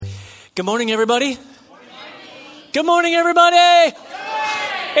Good morning, everybody. Good morning, everybody.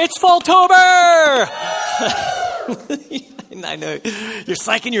 It's Falltober. I know you're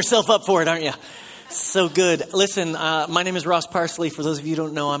psyching yourself up for it, aren't you? So good. Listen, my name is Ross Parsley. For those of you who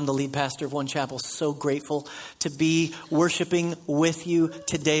don't know, I'm the lead pastor of One Chapel. So grateful to be worshiping with you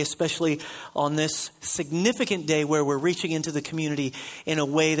today, especially on this significant day where we're reaching into the community in a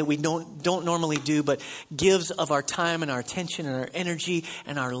way that we don't normally do, but gives of our time and our attention and our energy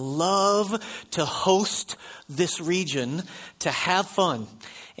and our love to host this region, to have fun,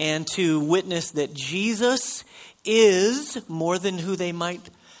 and to witness that Jesus is more than who they might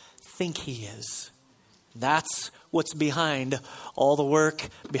think he is. That's what's behind all the work,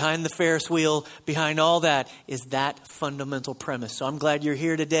 behind the Ferris wheel, behind all that is that fundamental premise. So I'm glad you're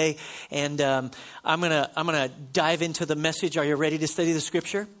here today, and I'm gonna dive into the message. Are you ready to study the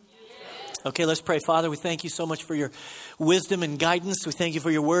scripture? Yes. Okay, let's pray. Father, we thank you so much for your wisdom and guidance. We thank you for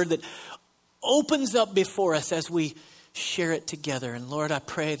your word that opens up before us as we share it together. And Lord, I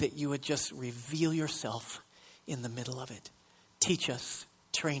pray that you would just reveal yourself in the middle of it. Teach us,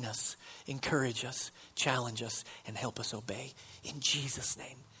 train us, encourage us, challenge us, and help us obey. In Jesus'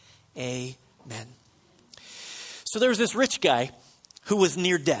 name, amen. So there was this rich guy who was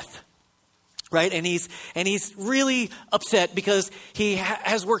near death, right? And he's really upset because he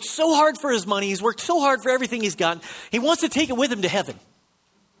has worked so hard for his money. He's worked so hard for everything he's gotten. He wants to take it with him to heaven.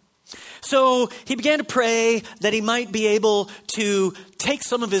 So he began to pray that he might be able to take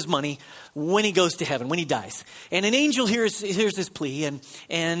some of his money when he goes to heaven, when he dies. And an angel hears his plea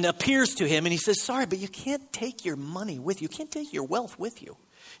and appears to him, and he says, sorry, but you can't take your money with you. You can't take your wealth with you.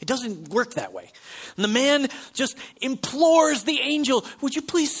 It doesn't work that way. And the man just implores the angel, would you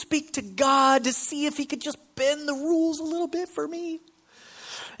please speak to God to see if he could just bend the rules a little bit for me?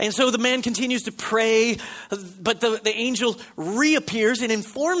 And so the man continues to pray, but the angel reappears and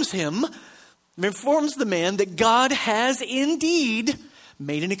informs the man that God has indeed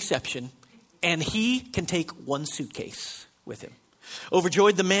made an exception, and he can take one suitcase with him.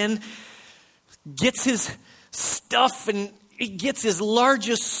 Overjoyed, the man gets his stuff and he gets his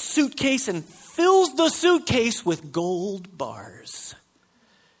largest suitcase and fills the suitcase with gold bars.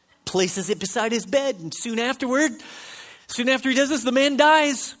 Places it beside his bed, and soon after he does this, the man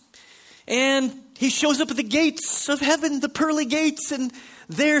dies. And he shows up at the gates of heaven, the pearly gates, and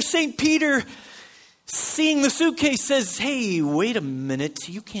there St. Peter, seeing the suitcase, says, hey, wait a minute,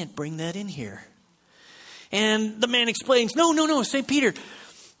 you can't bring that in here. And the man explains, no, St. Peter,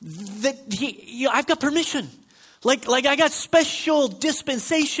 I've got permission. Like I got special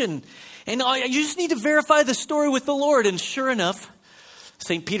dispensation. And you just need to verify the story with the Lord. And sure enough,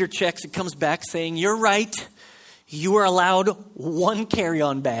 St. Peter checks and comes back saying, you're right. You are allowed one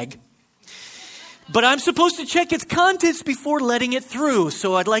carry-on bag. But I'm supposed to check its contents before letting it through.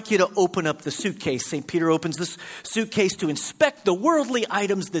 So I'd like you to open up the suitcase. St. Peter opens this suitcase to inspect the worldly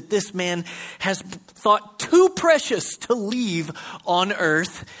items that this man has thought too precious to leave on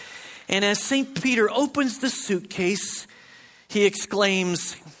earth. And as St. Peter opens the suitcase, he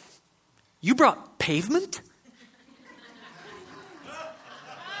exclaims, you brought pavement?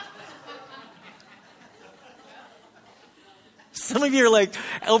 Some of you are like,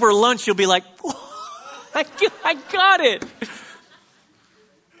 over lunch, you'll be like, I got it.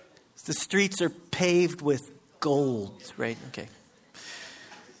 The streets are paved with gold, right? Okay.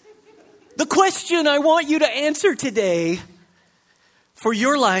 The question I want you to answer today for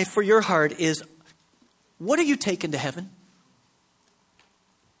your life, for your heart is, what are you taking to heaven?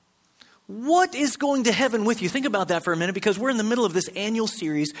 What is going to heaven with you? Think about that for a minute, because we're in the middle of this annual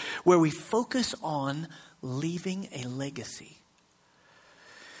series where we focus on leaving a legacy.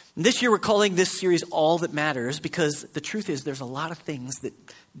 This year we're calling this series All That Matters, because the truth is there's a lot of things that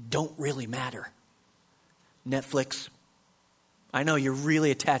don't really matter. Netflix. I know you're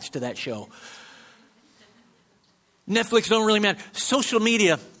really attached to that show. Netflix don't really matter. Social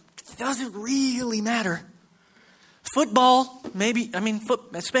media doesn't really matter. Football, maybe,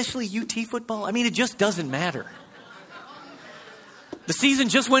 especially UT football. It just doesn't matter. The season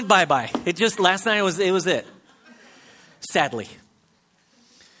just went bye-bye. Last night it was it. Sadly.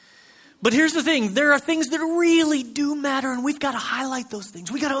 But here's the thing. There are things that really do matter, and we've got to highlight those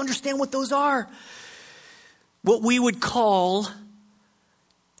things. We've got to understand what those are. What we would call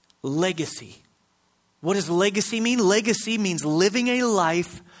legacy. What does legacy mean? Legacy means living a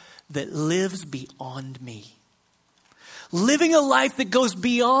life that lives beyond me. Living a life that goes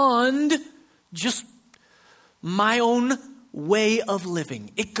beyond just my own way of living.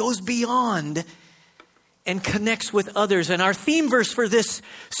 It goes beyond and connects with others. And our theme verse for this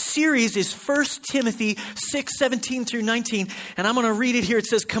series is 1 Timothy 6:17 through 19. And I'm going to read it here. It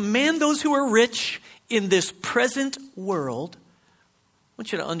says, "Command those who are rich in this present world." I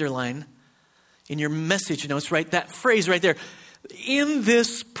want you to underline in your message notes, right? That phrase right there. In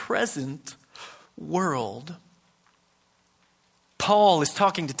this present world. Paul is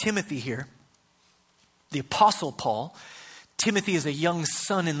talking to Timothy here. The Apostle Paul. Timothy is a young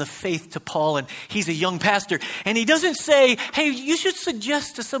son in the faith to Paul, and he's a young pastor. And he doesn't say, hey, you should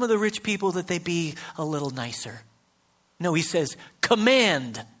suggest to some of the rich people that they be a little nicer. No, he says,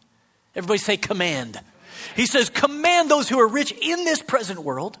 command. Everybody say command. He says, command those who are rich in this present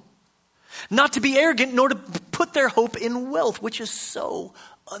world not to be arrogant, nor to put their hope in wealth, which is so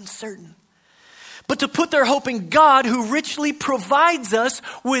uncertain, but to put their hope in God, who richly provides us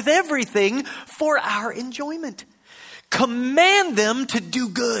with everything for our enjoyment. Command them to do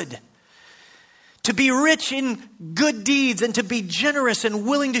good, to be rich in good deeds, and to be generous and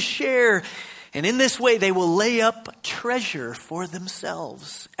willing to share. And in this way, they will lay up treasure for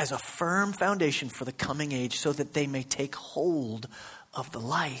themselves as a firm foundation for the coming age, so that they may take hold of the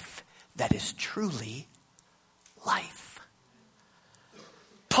life that is truly life.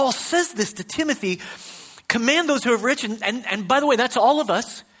 Paul says this to Timothy, command those who are rich. And by the way, that's all of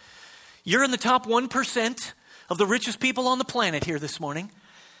us. You're in the top 1% of the richest people on the planet here this morning.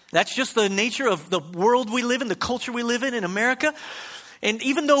 That's just the nature of the world we live in, the culture we live in America. And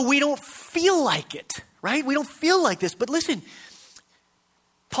even though we don't feel like it, right? We don't feel like this. But listen,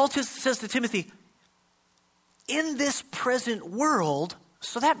 Paul says to Timothy, in this present world,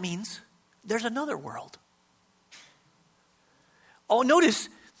 so that means there's another world. Oh, notice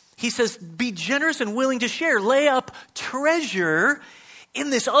he says, be generous and willing to share. Lay up treasure in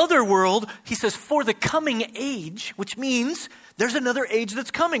this other world, he says, for the coming age, which means there's another age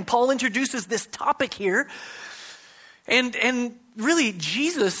that's coming. Paul introduces this topic here. And really,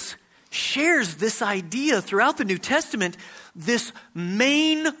 Jesus shares this idea throughout the New Testament, this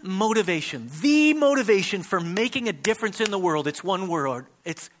main motivation, the motivation for making a difference in the world. It's one word.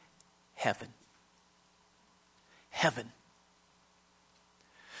 It's heaven. Heaven.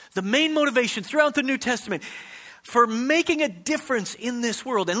 The main motivation throughout the New Testament for making a difference in this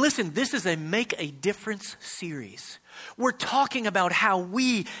world. And listen, this is a Make a Difference series. We're talking about how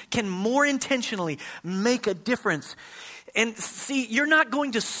we can more intentionally make a difference. And see, you're not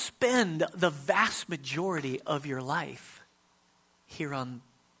going to spend the vast majority of your life here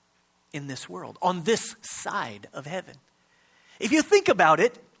in this world, on this side of heaven. If you think about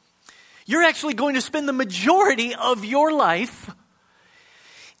it, you're actually going to spend the majority of your life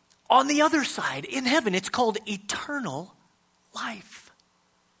on the other side, in heaven. It's called eternal life.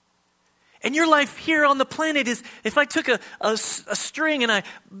 And your life here on the planet is, if I took a string and I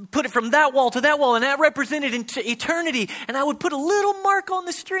put it from that wall to that wall, and that represented into eternity, and I would put a little mark on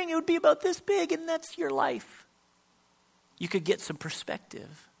the string, it would be about this big, and that's your life. You could get some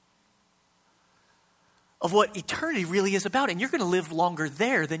perspective of what eternity really is about. And you're going to live longer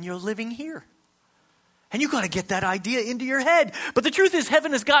there than you're living here. And you've got to get that idea into your head. But the truth is,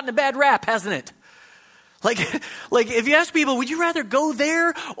 heaven has gotten a bad rap, hasn't it? Like if you ask people, would you rather go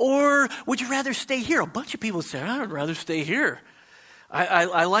there or would you rather stay here? A bunch of people say, I'd rather stay here.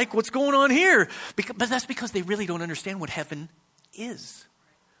 I like what's going on here. But that's because they really don't understand what heaven is.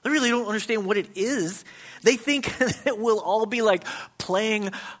 They really don't understand what it is. They think it will all be like playing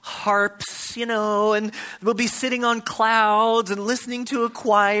harps, and we'll be sitting on clouds and listening to a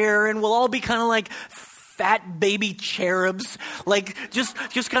choir, and we'll all be kind of like fat baby cherubs, like just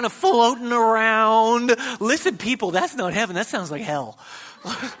kind of floating around. Listen, people, that's not heaven. That sounds like hell.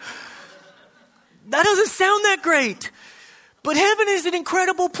 That doesn't sound that great. But heaven is an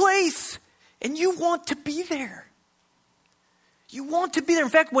incredible place, and you want to be there. You want to be there. In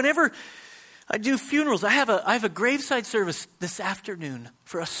fact, whenever I do funerals, I have a graveside service this afternoon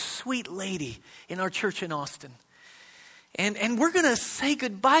for a sweet lady in our church in Austin. And we're going to say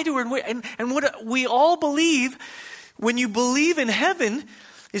goodbye to her. And what we all believe, when you believe in heaven,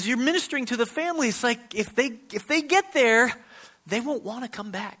 is you're ministering to the family. It's like if they get there, they won't want to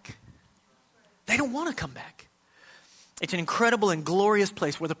come back. They don't want to come back. It's an incredible and glorious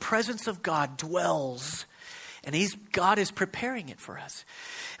place where the presence of God dwells. And God is preparing it for us.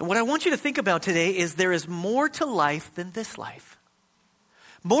 And what I want you to think about today is there is more to life than this life.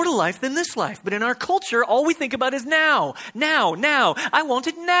 More to life than this life. But in our culture, all we think about is now. Now. I want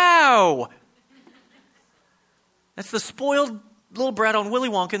it now. That's the spoiled little brat on Willy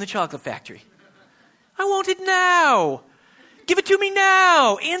Wonka in the Chocolate Factory. I want it now. Give it to me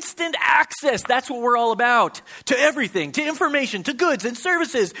now. Instant access. That's what we're all about. To everything, to information, to goods and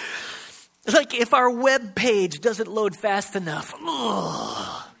services. Like if our web page doesn't load fast enough.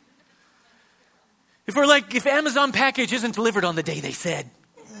 Ugh. If Amazon package isn't delivered on the day they said.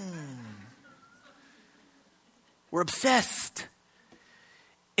 We're obsessed.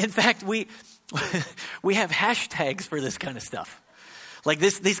 In fact, we have hashtags for this kind of stuff. Like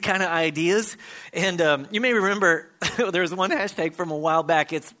these kind of ideas. And you may remember there was one hashtag from a while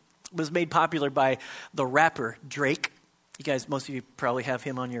back. It was made popular by the rapper Drake. You guys, most of you probably have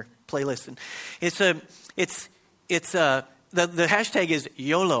him on your playlist. And the hashtag is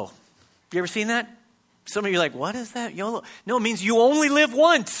YOLO. You ever seen that? Some of you are like, what is that? YOLO? No, it means you only live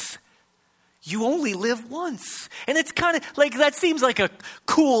once. You only live once. And it's kind of like, that seems like a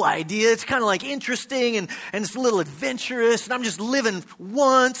cool idea. It's kind of like interesting and it's a little adventurous and I'm just living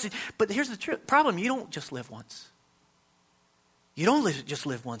once. But here's the problem. You don't just live once. You don't just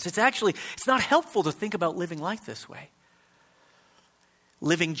live once. It's not helpful to think about living life this way.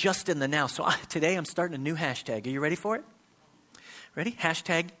 Living just in the now. So today I'm starting a new hashtag. Are you ready for it? Ready?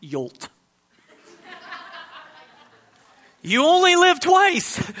 Hashtag YOLT. You only live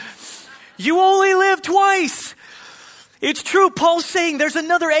twice. You only live twice. It's true. Paul's saying there's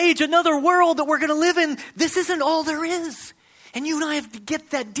another age, another world that we're going to live in. This isn't all there is. And you and I have to get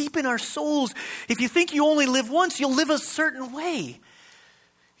that deep in our souls. If you think you only live once, you'll live a certain way.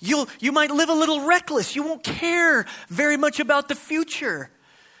 You might live a little reckless. You won't care very much about the future.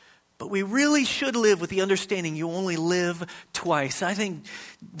 But we really should live with the understanding you only live twice. I think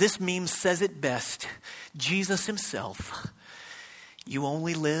this meme says it best. Jesus himself, you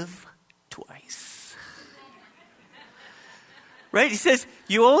only live twice. Right? He says,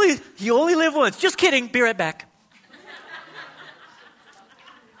 you only live once. Just kidding. Be right back.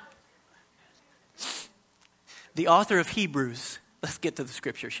 The author of Hebrews, let's get to the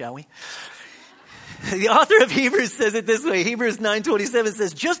scripture, shall we? The author of Hebrews says it this way. Hebrews 9:27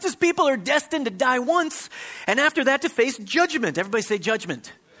 says, just as people are destined to die once, and after that to face judgment. Everybody say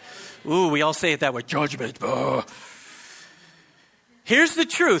judgment. Ooh, we all say it that way. Judgment. Oh. Here's the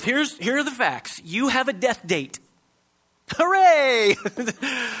truth. Here are the facts. You have a death date. Hooray!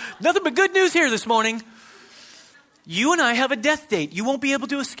 Nothing but good news here this morning. You and I have a death date. You won't be able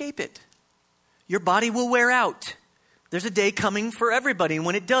to escape it. Your body will wear out. There's a day coming for everybody, and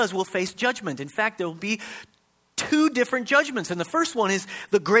when it does, we'll face judgment. In fact, there will be 2 different judgments, and the first one is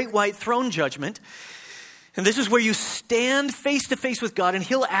the great white throne judgment. And this is where you stand face to face with God, and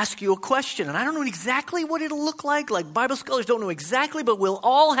he'll ask you a question. And I don't know exactly what it'll look like. Like Bible scholars don't know exactly, but we'll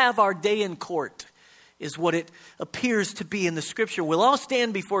all have our day in court, is what it appears to be in the scripture. We'll all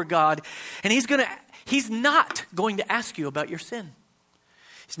stand before God, and he's not going to ask you about your sin.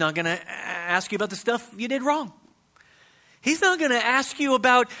 He's not going to ask you about the stuff you did wrong. He's not going to ask you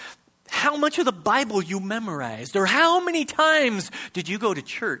about how much of the Bible you memorized or how many times did you go to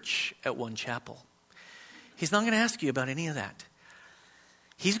church at One Chapel. He's not going to ask you about any of that.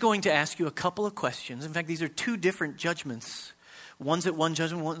 He's going to ask you a couple of questions. In fact, these are 2 different judgments. One's at one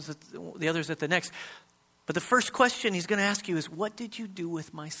judgment, one's at the other's at the next. But the first question he's going to ask you is, what did you do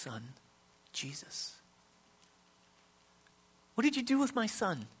with my son, Jesus? What did you do with my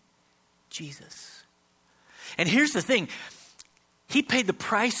son, Jesus? And here's the thing. He paid the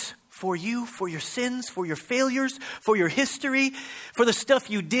price for you, for your sins, for your failures, for your history, for the stuff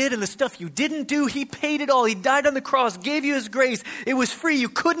you did and the stuff you didn't do. He paid it all. He died on the cross, gave you his grace. It was free. You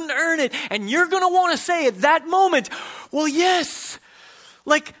couldn't earn it. And you're going to want to say at that moment, well, yes,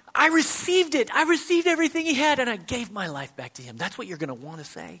 like I received it. I received everything he had and I gave my life back to him. That's what you're going to want to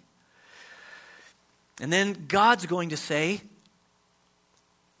say. And then God's going to say,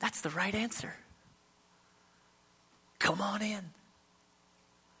 that's the right answer. Come on in.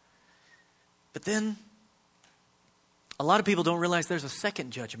 But then, a lot of people don't realize there's a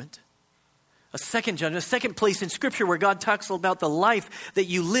second judgment. A second judgment, a second place in Scripture where God talks about the life that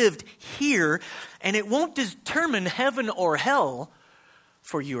you lived here. And it won't determine heaven or hell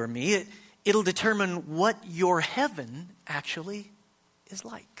for you or me. It'll determine what your heaven actually is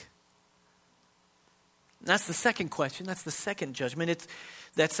like. That's the second question. That's the second judgment.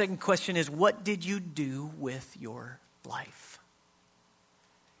 That second question is, what did you do with your life?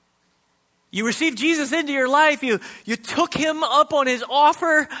 You received Jesus into your life. You took him up on his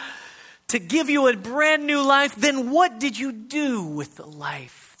offer to give you a brand new life. Then what did you do with the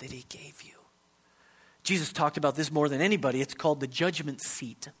life that he gave you? Jesus talked about this more than anybody. It's called the judgment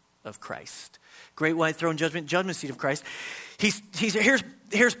seat of Christ. Great white throne judgment seat of Christ.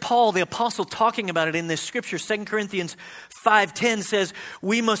 Here's Paul, the apostle, talking about it in this scripture. 2 Corinthians 5:10 says,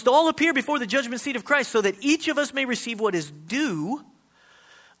 we must all appear before the judgment seat of Christ so that each of us may receive what is due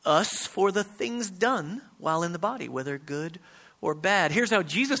us for the things done while in the body, whether good or bad. Here's how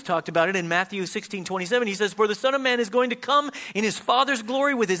Jesus talked about it in Matthew 16:27. He says, "For the Son of Man is going to come in his Father's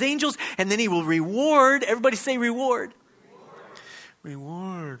glory with his angels, and then he will reward," everybody say reward.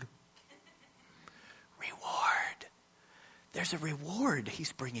 Reward. Reward. There's a reward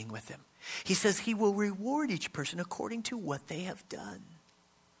he's bringing with him. He says he will reward each person according to what they have done.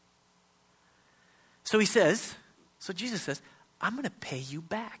 So Jesus says, I'm going to pay you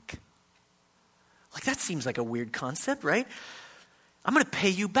back. Like, that seems like a weird concept, right? I'm going to pay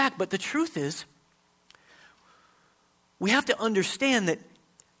you back. But the truth is, we have to understand that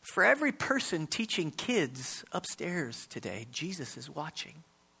for every person teaching kids upstairs today, Jesus is watching.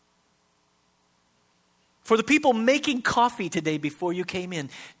 For the people making coffee today before you came in,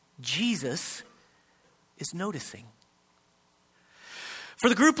 Jesus is noticing. For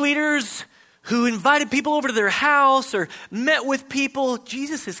the group leaders who invited people over to their house or met with people,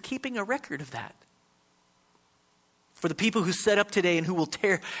 Jesus is keeping a record of that. For the people who set up today and who will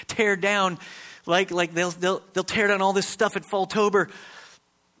tear down, like they'll tear down all this stuff at Falltober,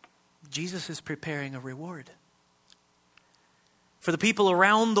 Jesus is preparing a reward. For the people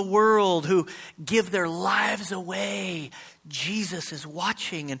around the world who give their lives away, Jesus is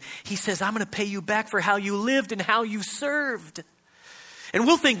watching, and he says, I'm going to pay you back for how you lived and how you served. And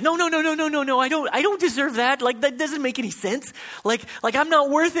we'll think, no, I don't deserve that. Like, that doesn't make any sense. Like I'm not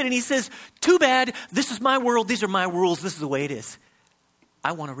worth it. And he says, too bad. This is my world. These are my rules. This is the way it is.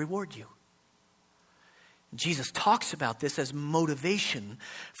 I want to reward you. Jesus talks about this as motivation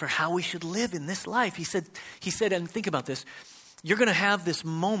for how we should live in this life. He said, and think about this, you're going to have this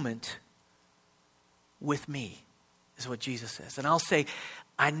moment with me, is what Jesus says. And I'll say,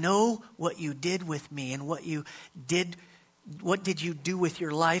 I know what you did with me and what did you do with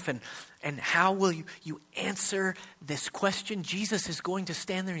your life, and how will you answer this question? Jesus is going to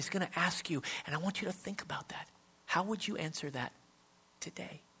stand there and he's going to ask you, and I want you to think about that. How would you answer that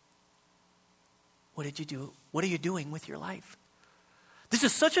today? What did you do? What are you doing with your life? This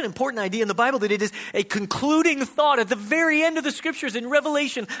is such an important idea in the Bible that it is a concluding thought at the very end of the scriptures in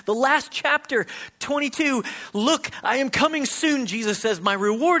Revelation, the last chapter, 22. Look, I am coming soon, Jesus says. My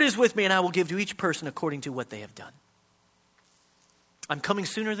reward is with me, and I will give to each person according to what they have done. I'm coming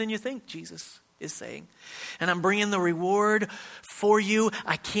sooner than you think, Jesus is saying. And I'm bringing the reward for you.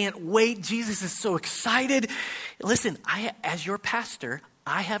 I can't wait. Jesus is so excited. Listen, as your pastor,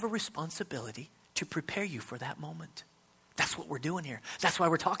 I have a responsibility to prepare you for that moment. That's what we're doing here. That's why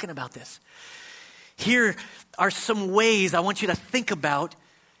we're talking about this. Here are some ways I want you to think about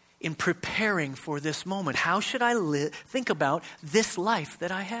in preparing for this moment. How should I think about this life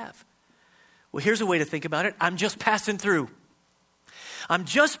that I have? Well, here's a way to think about it. I'm just passing through. I'm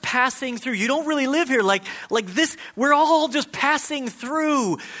just passing through. You don't really live here like this. We're all just passing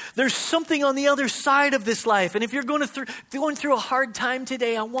through. There's something on the other side of this life. And if you're going through a hard time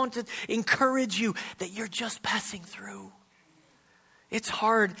today, I want to encourage you that you're just passing through. It's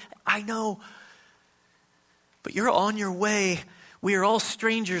hard, I know, but you're on your way. We are all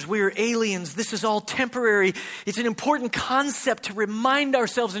strangers. We are aliens. This is all temporary. It's an important concept to remind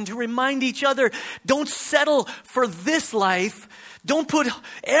ourselves and to remind each other. Don't settle for this life. Don't put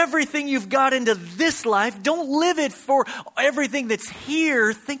everything you've got into this life. Don't live it for everything that's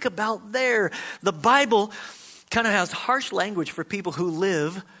here. Think about there. The Bible kind of has harsh language for people who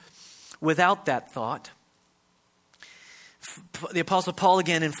live without that thought. The Apostle Paul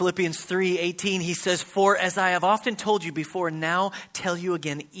again in Philippians 3:18, he says, "For as I have often told you before, and now tell you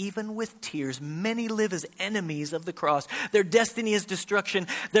again, even with tears, many live as enemies of the cross. Their destiny is destruction.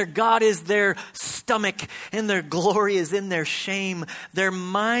 Their God is their stomach, and their glory is in their shame. Their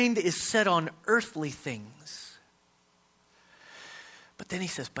mind is set on earthly things." But then he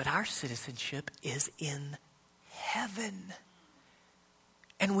says, "But our citizenship is in heaven,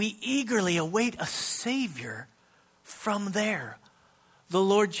 and we eagerly await a Savior from there, the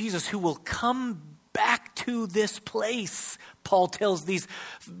Lord Jesus, who will come back to this place." Paul tells these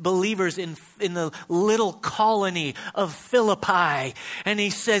believers in the little colony of Philippi. And he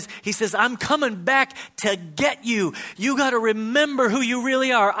says, I'm coming back to get you. You got to remember who you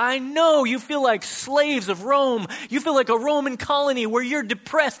really are. I know you feel like slaves of Rome. You feel like a Roman colony where you're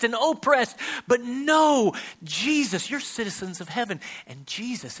depressed and oppressed. But no, Jesus, you're citizens of heaven. And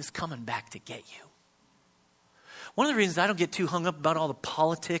Jesus is coming back to get you. One of the reasons I don't get too hung up about all the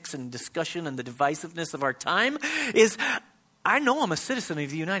politics and discussion and the divisiveness of our time is I know I'm a citizen of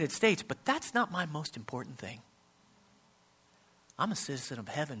the United States, but that's not my most important thing. I'm a citizen of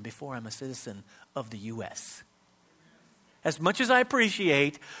heaven before I'm a citizen of the U.S. As much as I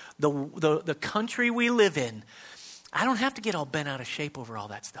appreciate the country we live in, I don't have to get all bent out of shape over all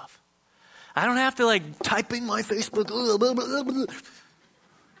that stuff. I don't have to like type in my Facebook.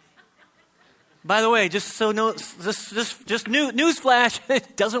 By the way, just news flash,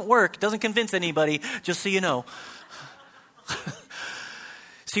 it doesn't work. It doesn't convince anybody, just so you know.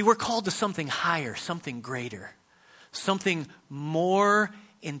 See, we're called to something higher, something greater, something more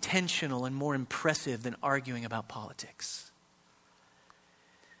intentional and more impressive than arguing about politics.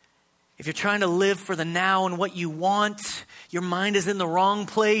 If you're trying to live for the now and what you want, your mind is in the wrong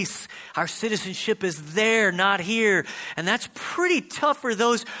place. Our citizenship is there, not here. And that's pretty tough for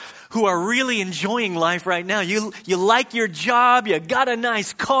those who are really enjoying life right now. You like your job, you got a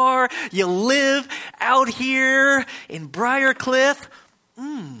nice car, you live out here in Briarcliff.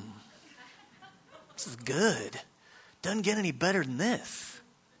 This is good. Doesn't get any better than this.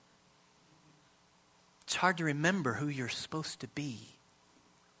 It's hard to remember who you're supposed to be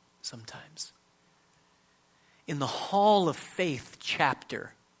sometimes. In the Hall of Faith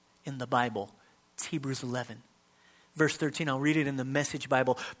chapter in the Bible, it's Hebrews 11. Verse 13, I'll read it in the Message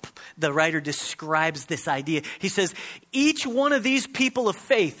Bible. The writer describes this idea. He says, each one of these people of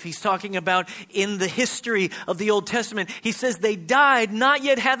faith, he's talking about in the history of the Old Testament, he says they died not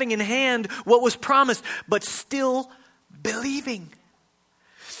yet having in hand what was promised, but still believing.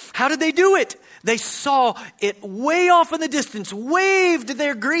 How did they do it? They saw it way off in the distance, waved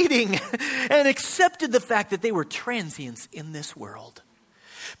their greeting, and accepted the fact that they were transients in this world.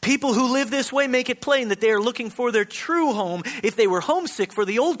 People who live this way make it plain that they are looking for their true home. If they were homesick for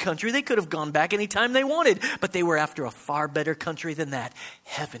the old country, they could have gone back anytime they wanted. But they were after a far better country than that,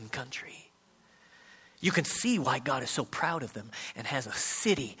 heaven country. You can see why God is so proud of them and has a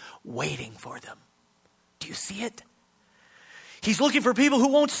city waiting for them. Do you see it? He's looking for people who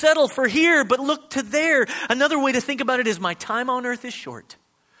won't settle for here, but look to there. Another way to think about it is my time on earth is short.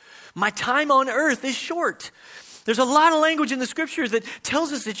 My time on earth is short. There's a lot of language in the scriptures that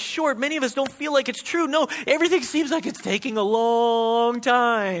tells us it's short. Many of us don't feel like it's true. No, everything seems like it's taking a long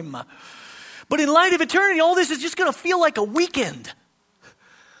time. But in light of eternity, all this is just going to feel like a weekend.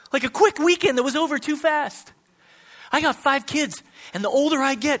 Like a quick weekend that was over too fast. I got 5 kids, and the older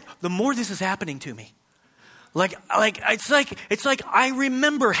I get, the more this is happening to me. It's like I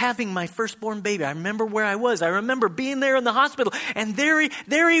remember having my firstborn baby. I remember where I was. I remember being there in the hospital, and there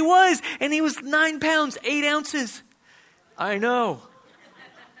he was, and he was 9 pounds, 8 ounces. I know.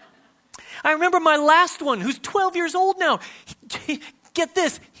 I remember my last one, who's 12 years old now. Get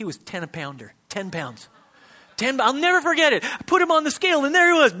this, he was 10 pounder, 10 pounds. I'll never forget it. I put him on the scale, and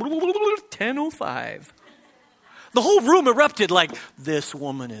there he was, 10.05. The whole room erupted like, this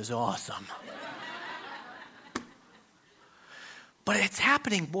woman is awesome. But it's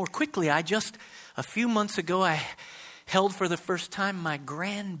happening more quickly. A few months ago, I held for the first time my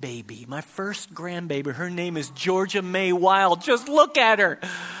grandbaby, my first grandbaby. Her name is Georgia May Wild. Just look at her.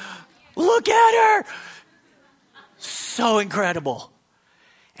 Look at her. So incredible.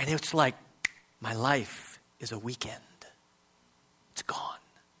 And it's like, my life is a weekend. It's gone.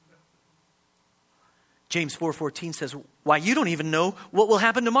 James 4:14 says, why, you don't even know what will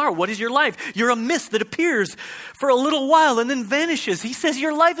happen tomorrow. What is your life? You're a mist that appears for a little while and then vanishes. He says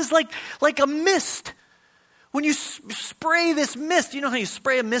your life is like a mist. When you spray this mist, you know how you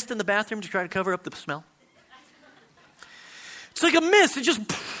spray a mist in the bathroom to try to cover up the smell? It's like a mist. It just,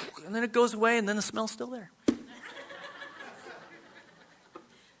 and then it goes away and then the smell's still there.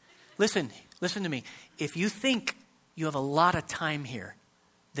 Listen to me. If you think you have a lot of time here,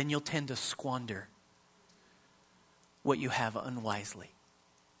 then you'll tend to squander what you have unwisely.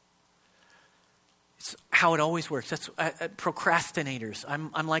 It's how it always works. That's procrastinators.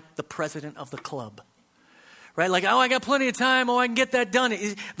 I'm like the president of the club, right? Like, I got plenty of time. I can get that done.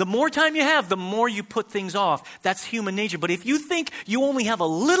 The more time you have, the more you put things off. That's human nature. But if you think you only have a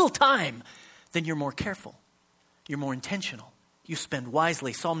little time, then you're more careful. You're more intentional. You spend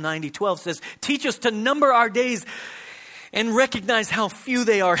wisely. Psalm 90:12 says, teach us to number our days and recognize how few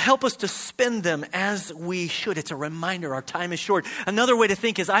they are. Help us to spend them as we should. It's a reminder our time is short. Another way to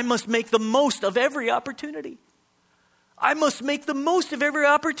think is I must make the most of every opportunity. I must make the most of every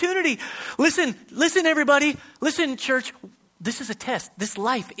opportunity. Listen, everybody. Listen, church. This is a test. This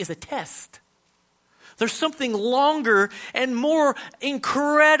life is a test. There's something longer and more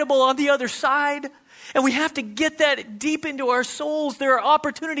incredible on the other side. And we have to get that deep into our souls. There are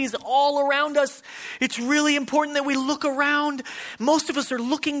opportunities all around us. It's really important that we look around. Most of us are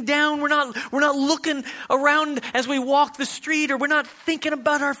looking down. We're not looking around as we walk the street, or we're not thinking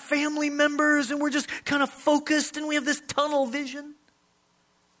about our family members, and we're just kind of focused and we have this tunnel vision.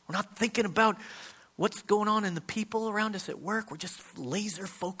 We're not thinking about what's going on in the people around us at work. We're just laser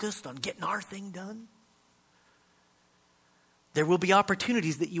focused on getting our thing done. There will be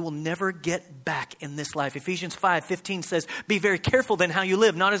opportunities that you will never get back in this life. Ephesians 5:15 says, be very careful then how you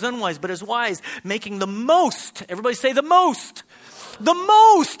live, not as unwise, but as wise, making the most, everybody say the most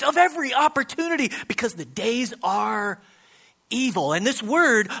of every opportunity, because the days are evil. And this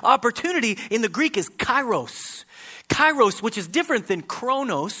word, opportunity, in the Greek is kairos. Kairos, which is different than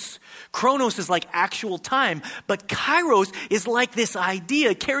chronos. Chronos is like actual time, but kairos is like this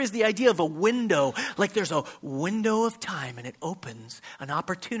idea, it carries the idea of a window, like there's a window of time and it opens an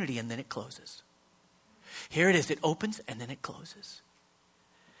opportunity and then it closes. Here it is, it opens and then it closes.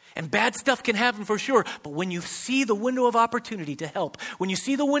 And bad stuff can happen for sure, but when you see the window of opportunity to help, when you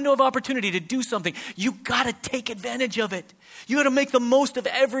see the window of opportunity to do something, you got to take advantage of it. You got to make the most of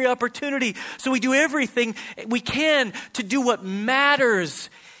every opportunity. So we do everything we can to do what matters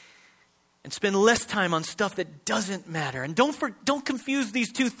and spend less time on stuff that doesn't matter. And don't confuse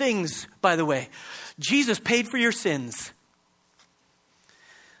these two things, by the way. Jesus paid for your sins.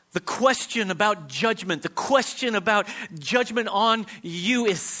 The question about judgment on you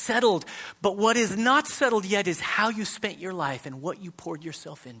is settled. But what is not settled yet is how you spent your life and what you poured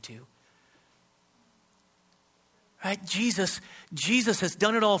yourself into. Right? Jesus has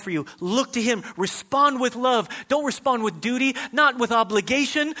done it all for you. Look to him. Respond with love. Don't respond with duty, not with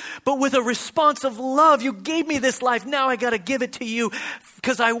obligation, but with a response of love. You gave me this life. Now I got to give it to you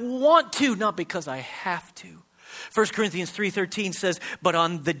because I want to, not because I have to. 1 Corinthians 3:13 says, but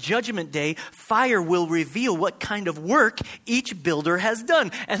on the judgment day, fire will reveal what kind of work each builder has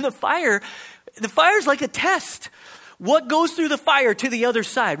done. And the fire is like a test. What goes through the fire to the other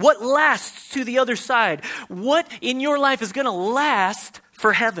side? What lasts to the other side? What in your life is going to last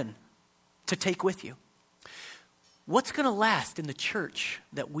for heaven to take with you? What's going to last in the church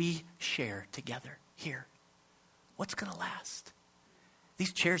that we share together here? What's going to last?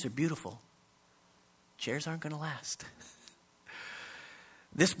 These chairs are beautiful. Chairs aren't going to last.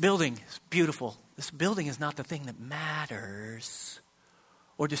 This building is beautiful. This building is not the thing that matters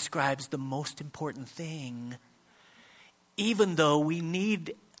or describes the most important thing, even though we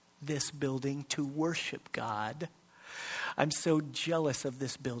need this building to worship God. I'm so jealous of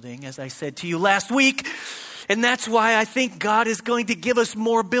this building, as I said to you last week. And that's why I think God is going to give us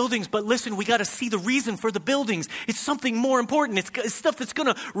more buildings. But listen, we got to see the reason for the buildings. It's something more important. It's stuff that's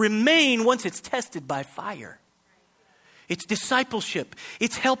going to remain once it's tested by fire. It's discipleship.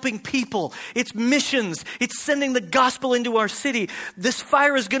 It's helping people. It's missions. It's sending the gospel into our city. This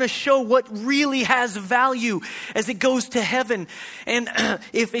fire is going to show what really has value as it goes to heaven. And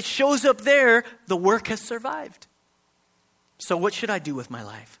if it shows up there, the work has survived. So what should I do with my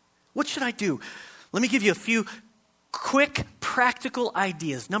life? What should I do? Let me give you a few quick, practical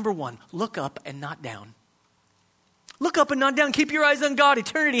ideas. Number one, look up and not down. Look up and not down. Keep your eyes on God,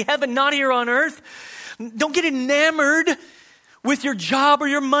 eternity, heaven, not here on earth. Don't get enamored with your job or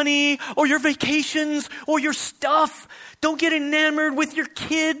your money or your vacations or your stuff. Don't get enamored with your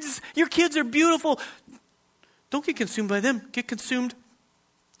kids. Your kids are beautiful. Don't get consumed by them. Get consumed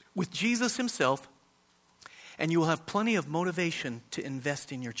with Jesus himself, and you will have plenty of motivation to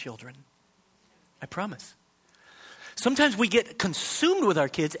invest in your children. I promise. Sometimes we get consumed with our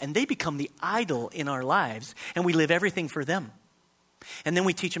kids and they become the idol in our lives and we live everything for them. And then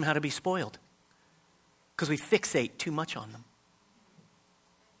we teach them how to be spoiled because we fixate too much on them.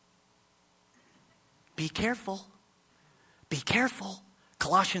 Be careful. Be careful.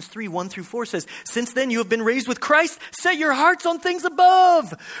 Colossians 3:1-4 says, since then you have been raised with Christ, set your hearts on things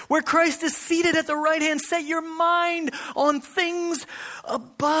above, where Christ is seated at the right hand. Set your mind on things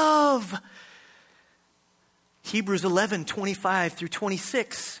above. Hebrews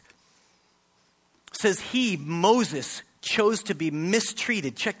 11:25-26 says he, Moses, chose to be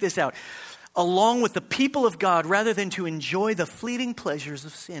mistreated. Check this out. Along with the people of God, rather than to enjoy the fleeting pleasures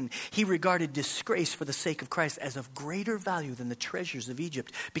of sin, he regarded disgrace for the sake of Christ as of greater value than the treasures of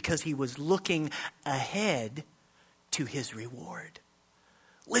Egypt, because he was looking ahead to his reward.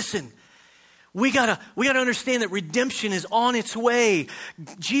 Listen, we gotta understand that redemption is on its way.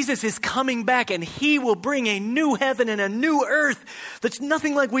 Jesus is coming back and he will bring a new heaven and a new earth that's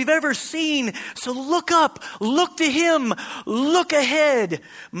nothing like we've ever seen. So look up, look to him, look ahead.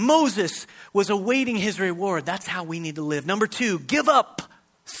 Moses was awaiting his reward. That's how we need to live. Number 2, give up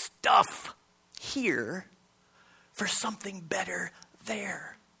stuff here for something better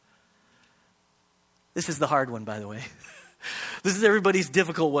there. This is the hard one, by the way. This is everybody's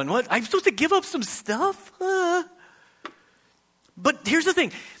difficult one. What? I'm supposed to give up some stuff? But here's the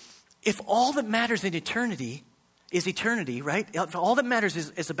thing. If all that matters in eternity is eternity, right? If all that matters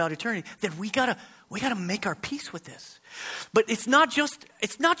is about eternity, then we gotta make our peace with this. But it's not just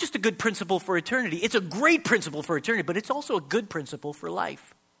a good principle for eternity. It's a great principle for eternity, but it's also a good principle for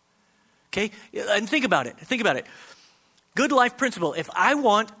life. Okay? And think about it. Good life principle. If I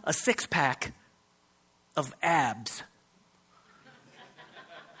want a 6-pack of abs,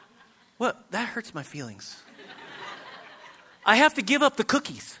 well, that hurts my feelings. I have to give up the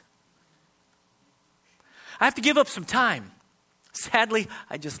cookies. I have to give up some time. Sadly,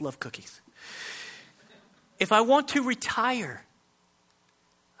 I just love cookies. If I want to retire,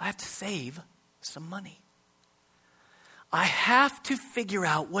 I have to save some money. I have to figure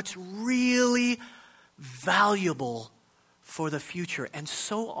out what's really valuable for the future. And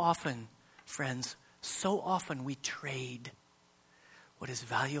so often, friends, we trade what is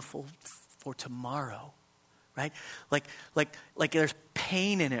valuable for tomorrow, right? Like there's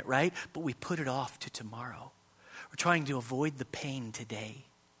pain in it, right? But we put it off to tomorrow. We're trying to avoid the pain today.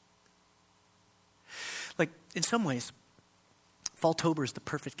 Like, in some ways, Falltober is the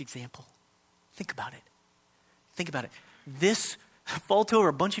perfect example. Think about it. This Falltober,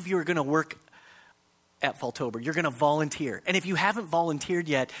 a bunch of you are going to work at Falltober. You're going to volunteer. And if you haven't volunteered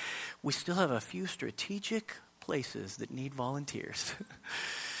yet, we still have a few strategic places that need volunteers.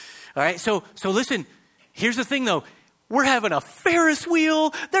 All right, so listen, here's the thing though. We're having a Ferris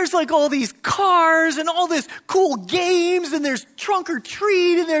wheel. There's like all these cars and all this cool games, and there's trunk or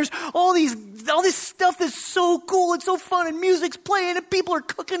treat, and there's all this stuff that's so cool and so fun, and music's playing, and people are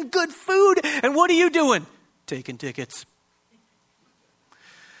cooking good food. And what are you doing? Taking tickets.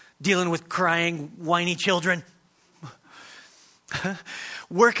 Dealing with crying, whiny children.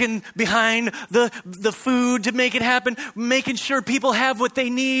 Working behind the food to make it happen, making sure people have what they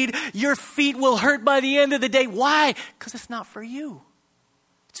need. Your feet will hurt by the end of the day. Why? Because it's not for you.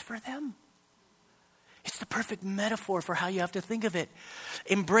 It's for them. It's the perfect metaphor for how you have to think of it.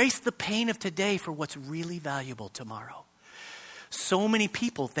 Embrace the pain of today for what's really valuable tomorrow. So many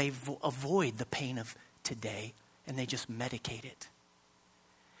people, they avoid the pain of today and they just medicate it.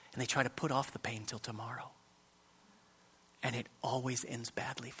 And they try to put off the pain till tomorrow. And it always ends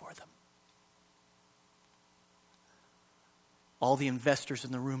badly for them. All the investors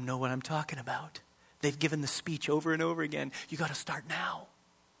in the room know what I'm talking about. They've given the speech over and over again. You got to start now.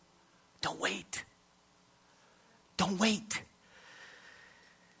 Don't wait. Don't wait.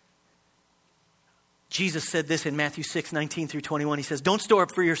 Jesus said this in Matthew 6:19-21. He says, don't store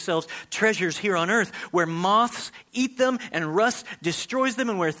up for yourselves treasures here on earth where moths eat them and rust destroys them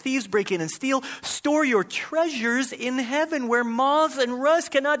and where thieves break in and steal. Store your treasures in heaven where moths and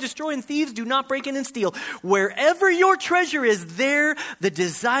rust cannot destroy and thieves do not break in and steal. Wherever your treasure is, there the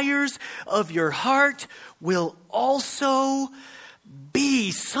desires of your heart will also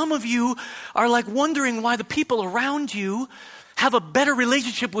be. Some of you are like wondering why the people around you have a better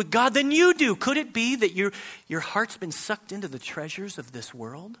relationship with God than you do. Could it be that your heart's been sucked into the treasures of this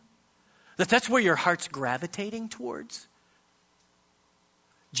world? That's where your heart's gravitating towards?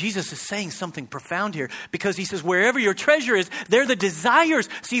 Jesus is saying something profound here because he says, wherever your treasure is, there the desires.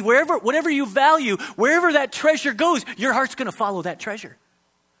 See, whatever you value, wherever that treasure goes, your heart's going to follow that treasure.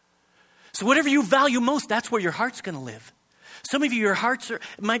 So whatever you value most, that's where your heart's going to live. Some of you, your hearts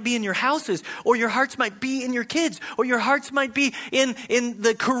might be in your houses, or your hearts might be in your kids, or your hearts might be in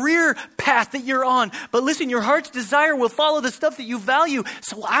the career path that you're on. But listen, your heart's desire will follow the stuff that you value.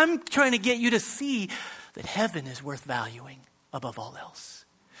 So I'm trying to get you to see that heaven is worth valuing above all else.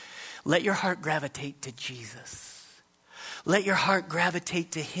 Let your heart gravitate to Jesus. Let your heart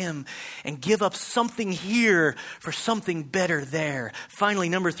gravitate to him and give up something here for something better there. Finally,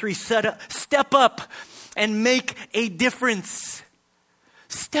 number 3, step up and make a difference.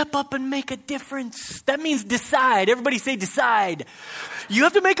 Step up and make a difference. That means decide. Everybody say decide. You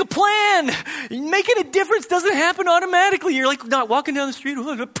have to make a plan. Making a difference doesn't happen automatically. You're like not walking down the street.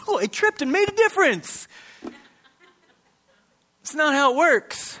 Oh, I tripped and made a difference. It's not how it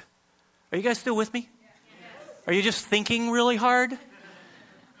works. Are you guys still with me? Are you just thinking really hard?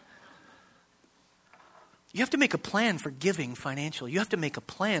 You have to make a plan for giving financially. You have to make a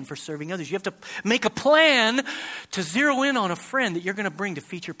plan for serving others. You have to make a plan to zero in on a friend that you're going to bring to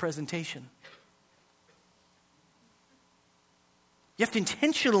feature presentation. You have to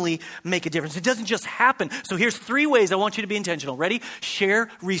intentionally make a difference. It doesn't just happen. So here's 3 ways I want you to be intentional. Ready? Share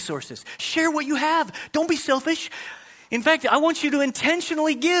resources. Share what you have. Don't be selfish. In fact, I want you to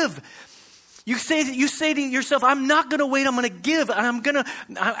intentionally give. You say to yourself, I'm not going to wait, I'm going to give.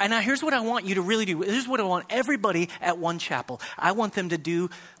 And here's what I want you to really do. Here's what I want everybody at One Chapel. I want them to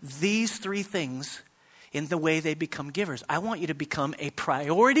do these 3 things in the way they become givers. I want you to become a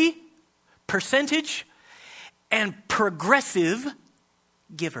priority, percentage, and progressive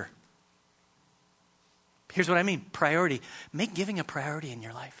giver. Here's what I mean. Priority. Make giving a priority in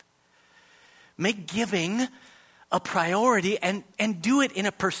your life. Make giving a priority and do it in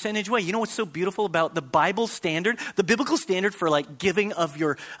a percentage way. You know what's so beautiful about the Bible standard, the biblical standard for like giving of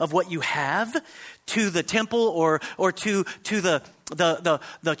what you have to the temple or to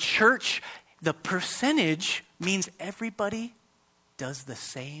the church? The percentage means everybody does the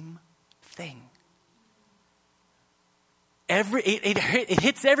same thing. It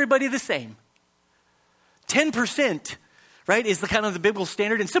hits everybody the same. 10%, right, is the kind of the biblical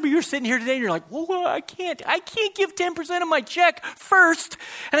standard. And some of you are sitting here today and you're like, well, I can't give 10% of my check first,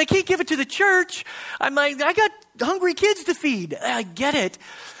 and I can't give it to the church. I'm like, I got hungry kids to feed. I get it.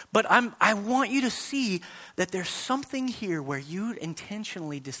 But I want you to see that there's something here where you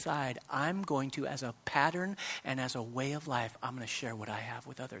intentionally decide, I'm going to, as a pattern and as a way of life, I'm going to share what I have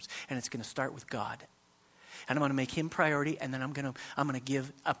with others. And it's going to start with God. And I'm going to make him priority, and then I'm going to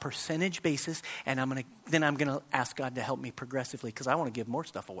give a percentage basis, and I'm going to ask God to help me progressively, because I want to give more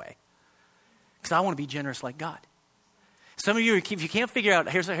stuff away. Because I want to be generous like God. Some of you, if you can't figure out,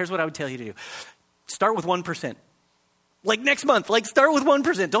 here's what I would tell you to do. Start with 1%. Like next month, start with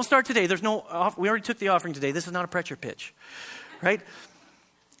 1%. Don't start today. We already took the offering today. This is not a pressure pitch, right?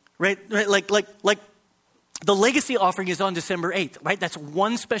 Right? Like the legacy offering is on December 8th, right? That's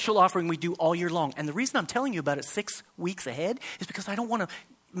one special offering we do all year long. And the reason I'm telling you about it 6 weeks ahead is because I don't want to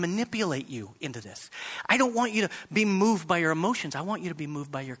manipulate you into this. I don't want you to be moved by your emotions. I want you to be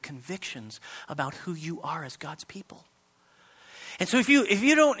moved by your convictions about who you are as God's people. And so if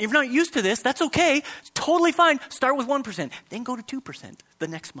you're not used to this, that's okay. It's totally fine. Start with 1%, then go to 2% the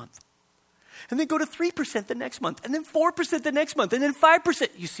next month. And then go to 3% the next month, and then 4% the next month, and then 5%.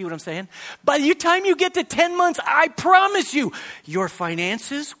 You see what I'm saying? By the time you get to 10 months, I promise you, your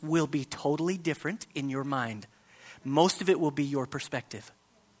finances will be totally different in your mind. Most of it will be your perspective.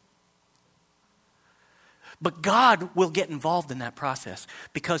 But God will get involved in that process,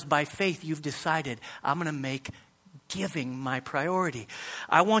 because by faith you've decided, I'm going to make giving my priority.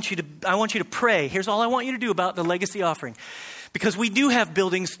 I want you to pray. Here's all I want you to do about the legacy offering. Because we do have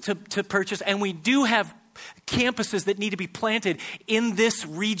buildings to purchase, and we do have campuses that need to be planted in this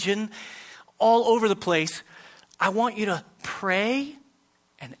region all over the place. I want you to pray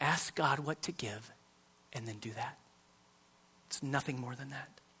and ask God what to give, and then do that. It's nothing more than that.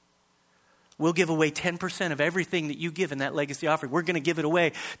 We'll give away 10% of everything that you give in that legacy offering. We're going to give it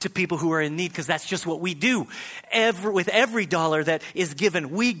away to people who are in need, because that's just what we do. With every dollar that is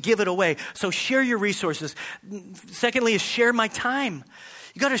given, we give it away. So share your resources. Secondly is share my time.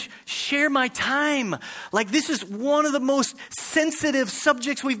 You got to share my time. Like, this is one of the most sensitive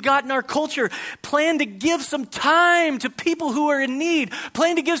subjects we've got in our culture. Plan to give some time to people who are in need.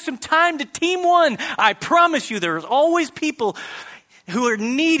 Plan to give some time to Team One. I promise you, there's always people who are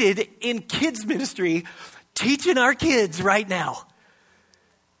needed in kids ministry teaching our kids right now.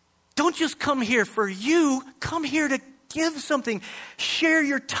 Don't just come here for you. Come here to give something. Share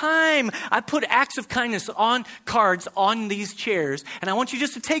your time. I put acts of kindness on cards on these chairs, and I want you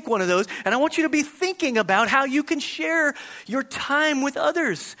just to take one of those, and I want you to be thinking about how you can share your time with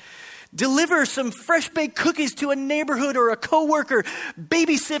others. Deliver some fresh baked cookies to a neighborhood or a coworker.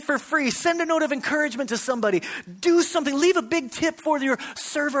 Babysit for free. Send a note of encouragement to somebody. Do something. Leave a big tip for your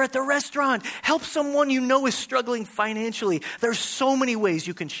server at the restaurant. Help someone you know is struggling financially. There's so many ways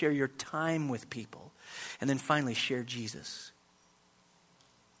you can share your time with people. And then finally, share Jesus.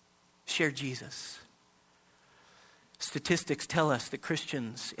 Share Jesus. Statistics tell us that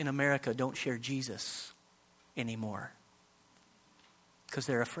Christians in America don't share Jesus anymore because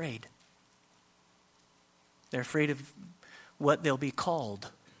they're afraid. They're afraid of what they'll be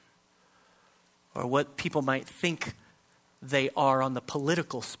called, or what people might think they are on the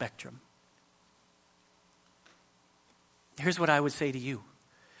political spectrum. Here's what I would say to you.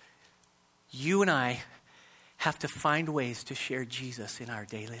 You and I have to find ways to share Jesus in our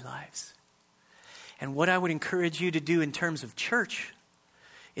daily lives. And what I would encourage you to do in terms of church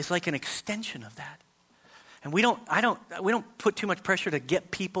is like an extension of that. And we don't put too much pressure to get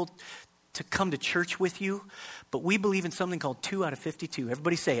people to come to church with you, but we believe in something called 2 out of 52.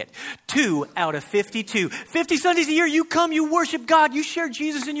 Everybody say it. 2 out of 52. 50 Sundays a year, you come, you worship God, you share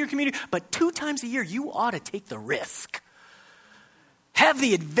Jesus in your community, but 2 times a year, you ought to take the risk. Have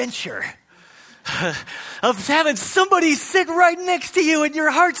the adventure of having somebody sit right next to you and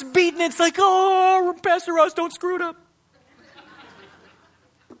your heart's beating. It's like, oh, Pastor Ross, don't screw it up.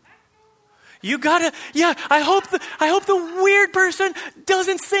 You gotta, I hope the weird person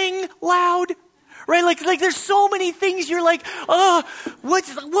doesn't sing loud, Right? Like there's so many things you're like, oh,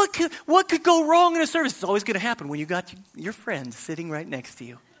 what could go wrong in a service? It's always going to happen when you got your friend sitting right next to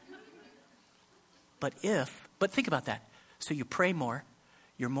you. But think about that. So you pray more,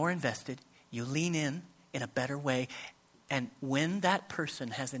 you're more invested, you lean in a better way. And when that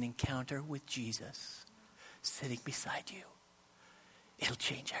person has an encounter with Jesus sitting beside you, it'll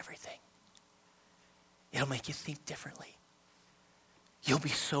change everything. It'll make you think differently. You'll be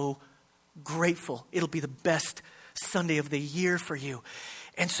so grateful. It'll be the best Sunday of the year for you.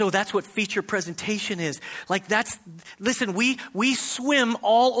 And so that's what feature presentation is. Listen, we swim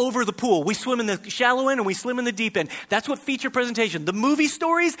all over the pool. We swim in the shallow end and we swim in the deep end. That's what feature presentation. The movie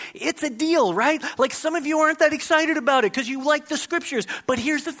stories, it's a deal, right? Like some of you aren't that excited about it because you like the scriptures. But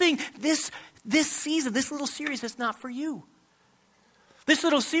here's the thing. This season, this little series is not for you. This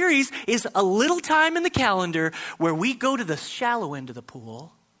little series is a little time in the calendar where we go to the shallow end of the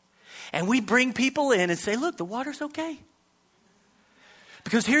pool and we bring people in and say, look, the water's okay.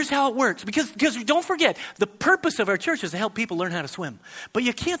 Because here's how it works. Because don't forget, the purpose of our church is to help people learn how to swim. But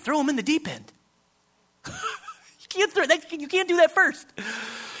you can't throw them in the deep end. You can't do that first.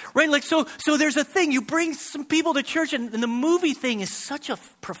 Right? So there's a thing. You bring some people to church, and the movie thing is such a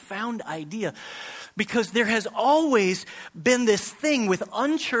profound idea. Because there has always been this thing with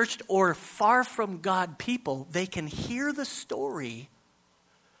unchurched or far from God people. They can hear the story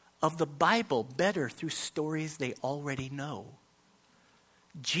of the Bible better through stories they already know.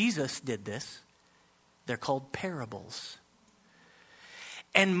 Jesus did this. They're called parables.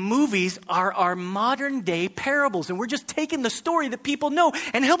 And movies are our modern day parables. And we're just taking the story that people know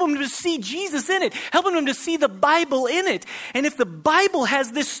and helping them to see Jesus in it. Helping them to see the Bible in it. And if the Bible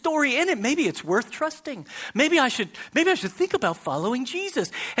has this story in it, maybe it's worth trusting. Maybe I should think about following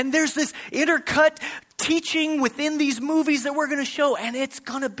Jesus. And there's this intercut teaching within these movies that we're going to show. And it's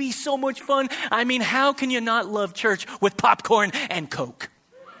going to be so much fun. I mean, how can you not love church with popcorn and Coke?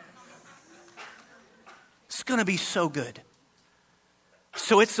 It's going to be so good.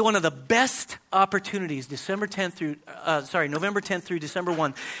 So it's one of the best opportunities, November 10th through December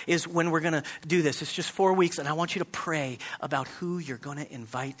 1 is when we're going to do this. It's just 4 weeks, and I want you to pray about who you're going to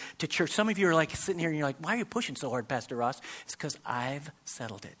invite to church. Some of you are like sitting here and you're like, why are you pushing so hard, Pastor Ross? It's because I've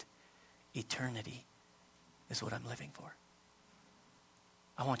settled it. Eternity is what I'm living for.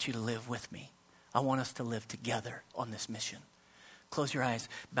 I want you to live with me. I want us to live together on this mission. Close your eyes,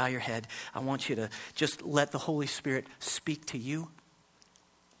 bow your head. I want you to just let the Holy Spirit speak to you.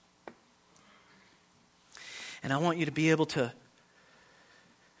 And I want you to be able to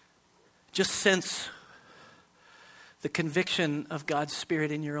just sense the conviction of God's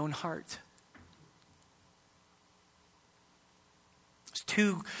Spirit in your own heart. There's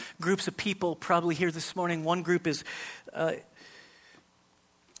two groups of people probably here this morning. One group is kind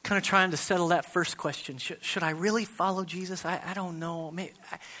of trying to settle that first question. Should I really follow Jesus? I don't know.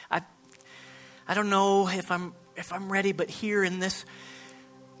 I don't know if I'm ready, but here in this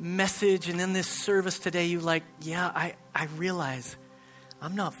message and in this service today, you I realize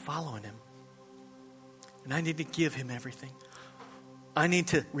I'm not following him. And I need to give him everything. I need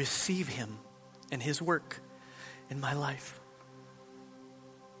to receive him and his work in my life.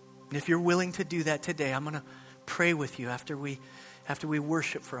 And if you're willing to do that today, I'm going to pray with you after we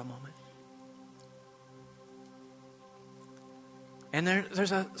worship for a moment. And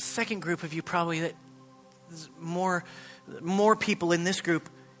there's a second group of you probably that more people in this group.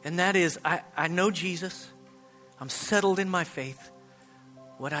 And that is, I know Jesus. I'm settled in my faith.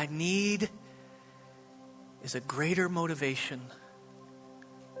 What I need is a greater motivation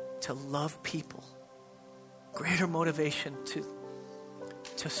to love people. Greater motivation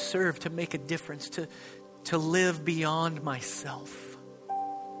to serve, to make a difference, to live beyond myself.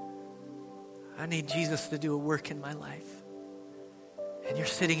 I need Jesus to do a work in my life. And you're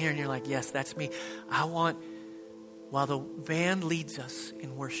sitting here and you're like, yes, that's me. While the band leads us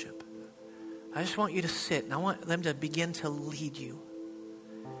in worship, I just want you to sit and I want them to begin to lead you.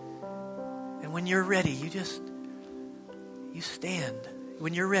 And when you're ready, you stand.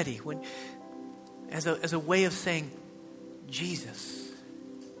 When you're ready, as a way of saying, Jesus,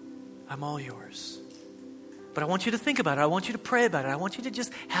 I'm all yours. But I want you to think about it. I want you to pray about it. I want you to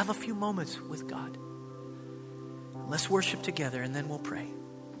just have a few moments with God. Let's worship together and then we'll pray.